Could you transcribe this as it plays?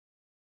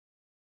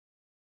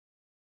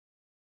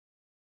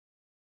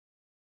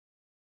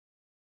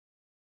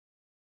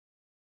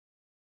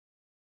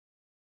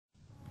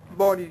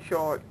body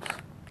shots.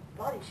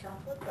 Body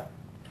shots? What the?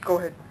 Go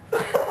ahead.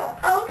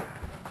 Oh.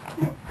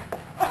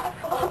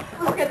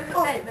 Okay,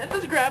 hey, let's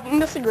just grab him.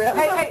 Let's grab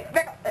him. Hey,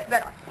 back up.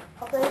 Back up.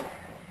 Okay.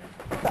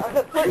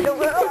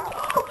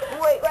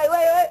 Wait.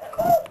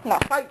 No,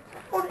 fight.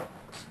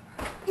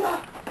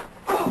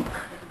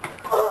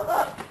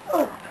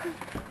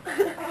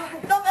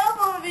 Stop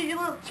elbowing me, you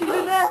little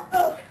cheating ass.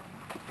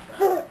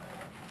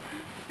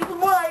 This is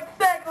more like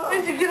sex. Why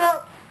you get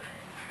up?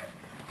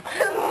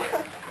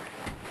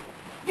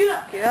 Get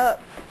up. Get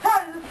up. How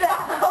does this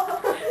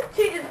sound?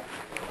 Cheating.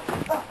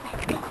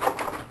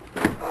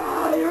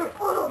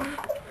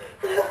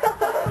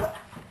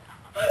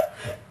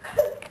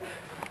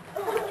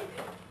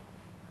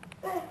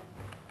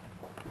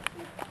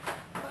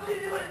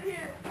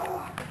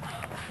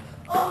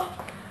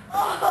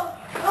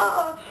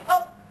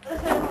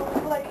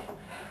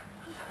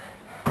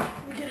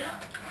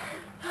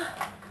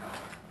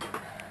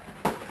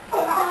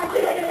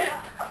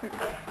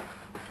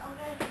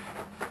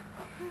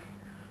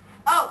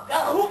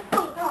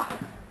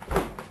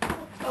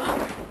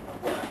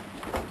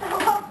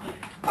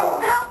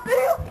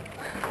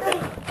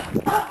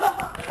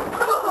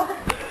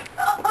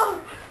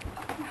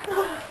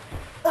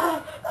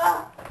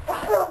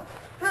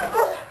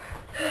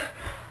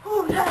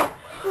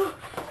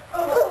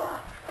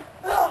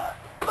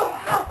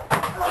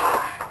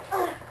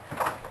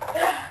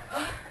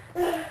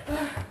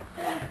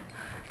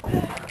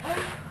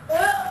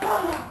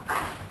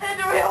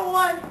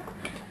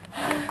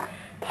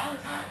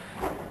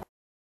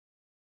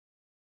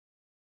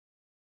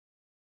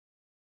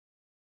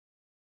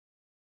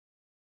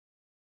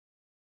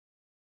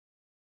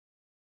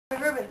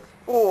 Ribbons.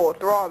 Oh,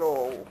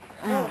 throttle.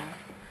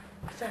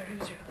 Sorry,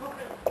 ribbons.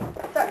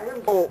 Sorry,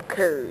 ribbons.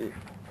 Okay.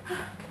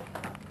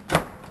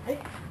 Hey.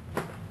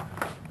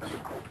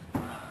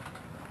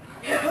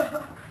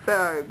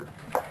 Fag.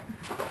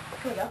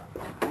 Here we go.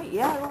 Hey,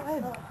 yeah, go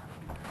ahead.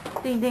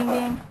 Ding, ding,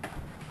 ding.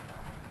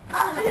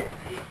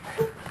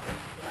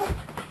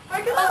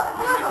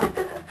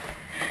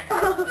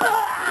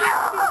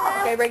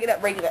 Okay, break it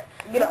up. Get up.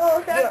 Get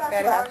up,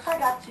 Daddy House. I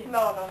got you.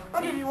 No.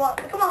 I'll give you one.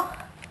 Come on.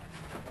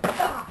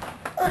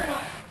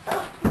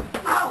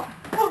 Ow.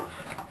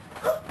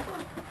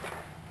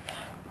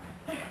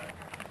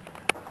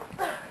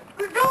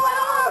 Let go of my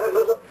arm!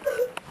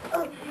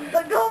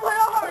 Let go of my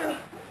arm!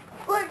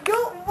 Let go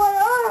of my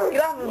arm!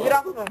 Get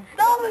off of him.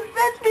 No, it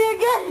fits me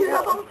again, you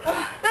know!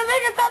 The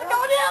nigga started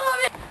going down on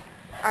me!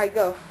 Alright,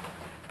 go.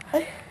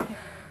 Hey.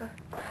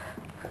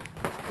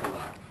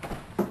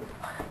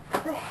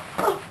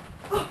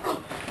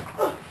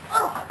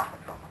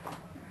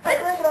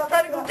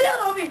 Trying to go down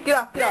on me! Get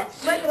off.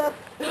 Break it up.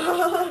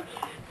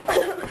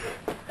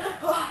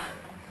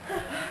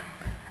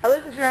 I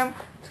lift this room.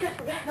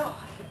 No.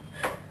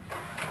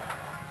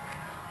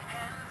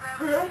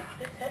 Alright,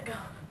 let go.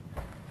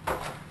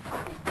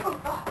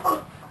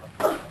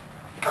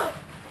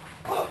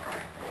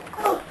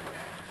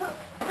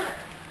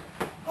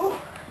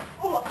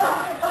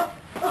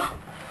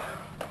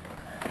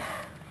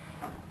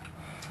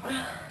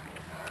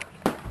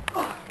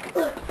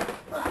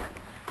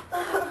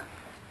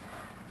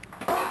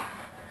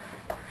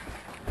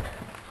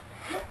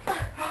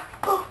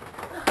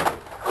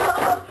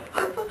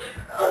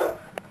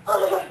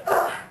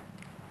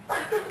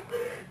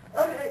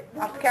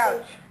 Off the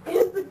couch.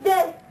 It's the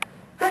day.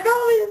 Let go of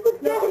me, it's the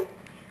day.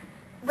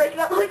 Break it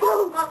up, let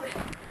go of me.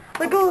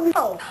 Let go of me.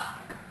 Oh.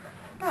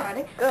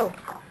 Alrighty. Go.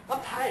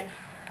 I'm tired.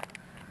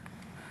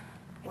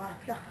 Wow.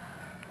 Yeah.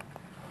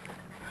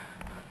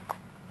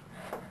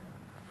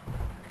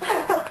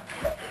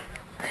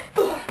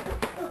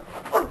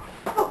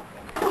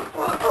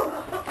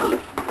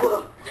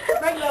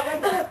 Break it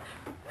up.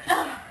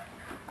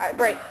 Alright,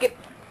 break. Get.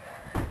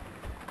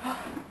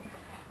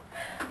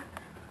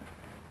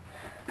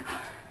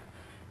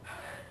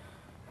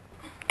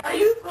 Are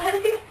you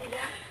sweating?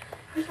 Yeah.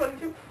 You sweating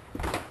too?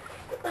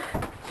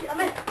 I'm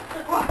in.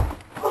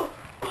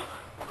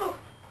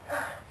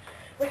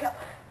 Wake up.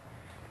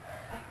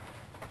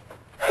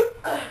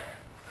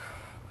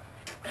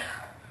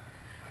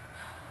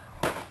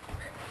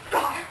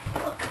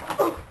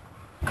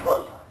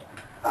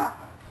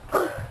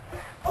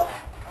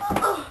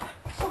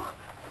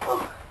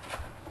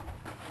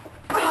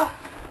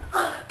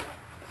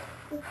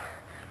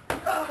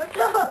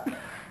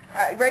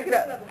 Alright, break it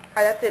up.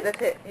 Alright,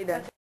 that's it. You're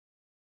done.